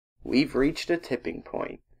We've reached a tipping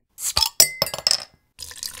point.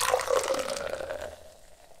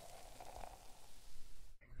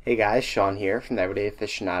 Hey guys, Shawn here from the Everyday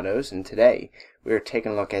Aficionados, and today we are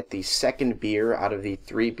taking a look at the second beer out of the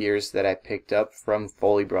 3 beers that I picked up from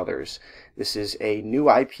Foley Brothers. This is a new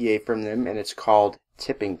IPA from them, and it's called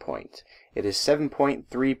Tipping Point. It is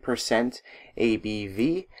 7.3%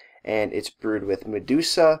 ABV, and it's brewed with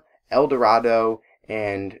Medusa, Dorado,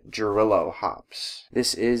 and Jarrylo hops.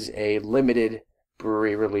 This is a limited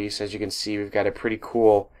brewery release. As you can see, we've got a pretty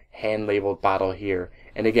cool hand-labeled bottle here,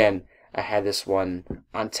 and again, I had this one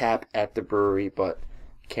on tap at the brewery, but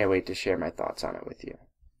can't wait to share my thoughts on it with you.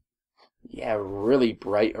 Yeah, really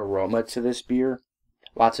bright aroma to this beer.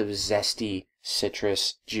 Lots of zesty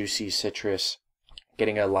citrus, juicy citrus.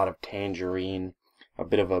 Getting a lot of tangerine. A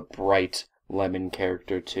bit of a bright lemon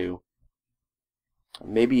character too.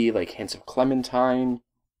 Maybe like hints of clementine.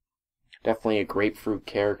 Definitely a grapefruit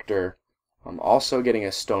character. I'm also getting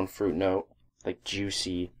a stone fruit note, like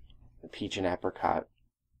juicy, peach and apricot.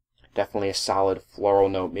 Definitely a solid floral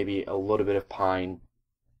note, maybe a little bit of pine,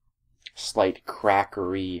 slight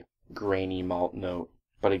crackery, grainy malt note.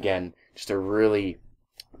 But again, just a really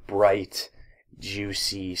bright,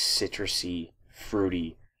 juicy, citrusy,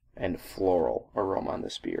 fruity, and floral aroma on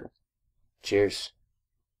this beer. Cheers.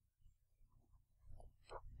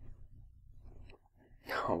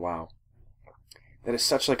 Oh wow. That is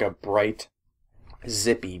such like a bright,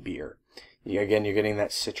 zippy beer. Again, you're getting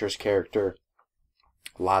that citrus character.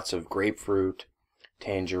 Lots of grapefruit,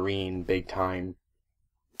 tangerine, big time.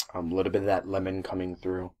 A little bit of that lemon coming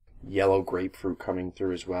through. Yellow grapefruit coming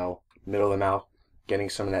through as well. Middle of the mouth, getting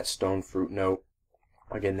some of that stone fruit note.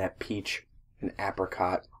 Again, that peach and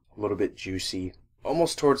apricot, a little bit juicy.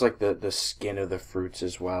 Almost towards like the skin of the fruits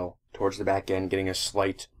as well. Towards the back end, getting a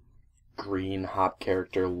slight green hop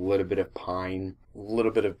character, a little bit of pine, a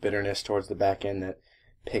little bit of bitterness towards the back end that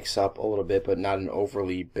picks up a little bit, but not an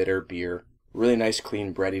overly bitter beer. Really nice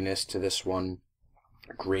clean breadiness to this one.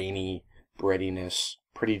 Grainy breadiness,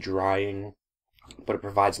 pretty drying, but it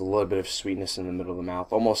provides a little bit of sweetness in the middle of the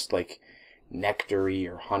mouth, almost like nectary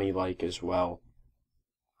or honey-like as well.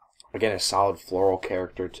 Again, a solid floral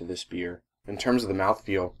character to this beer. In terms of the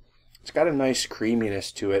mouthfeel, it's got a nice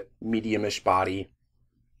creaminess to it, medium-ish body,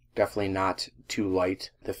 definitely not too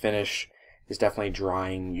light. The finish is definitely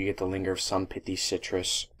drying. You get the linger of some pithy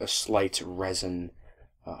citrus, a slight resin,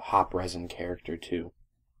 hop resin character too.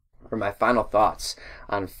 For my final thoughts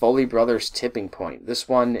on Foley Brothers Tipping Point, this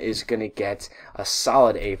one is going to get a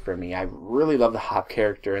solid A for me. I really love the hop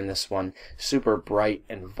character in this one. Super bright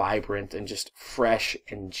and vibrant and just fresh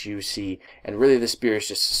and juicy. And really this beer is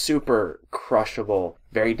just super crushable.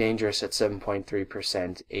 Very dangerous at 7.3%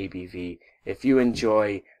 ABV. If you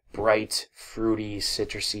enjoy bright, fruity,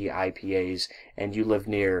 citrusy IPAs and you live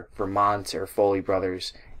near Vermont or Foley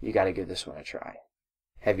Brothers, you got to give this one a try.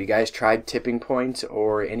 Have you guys tried Tipping Point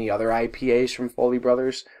or any other IPAs from Foley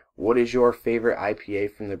Brothers? What is your favorite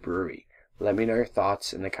IPA from the brewery? Let me know your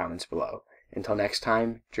thoughts in the comments below. Until next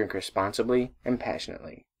time, drink responsibly and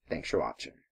passionately. Thanks for watching.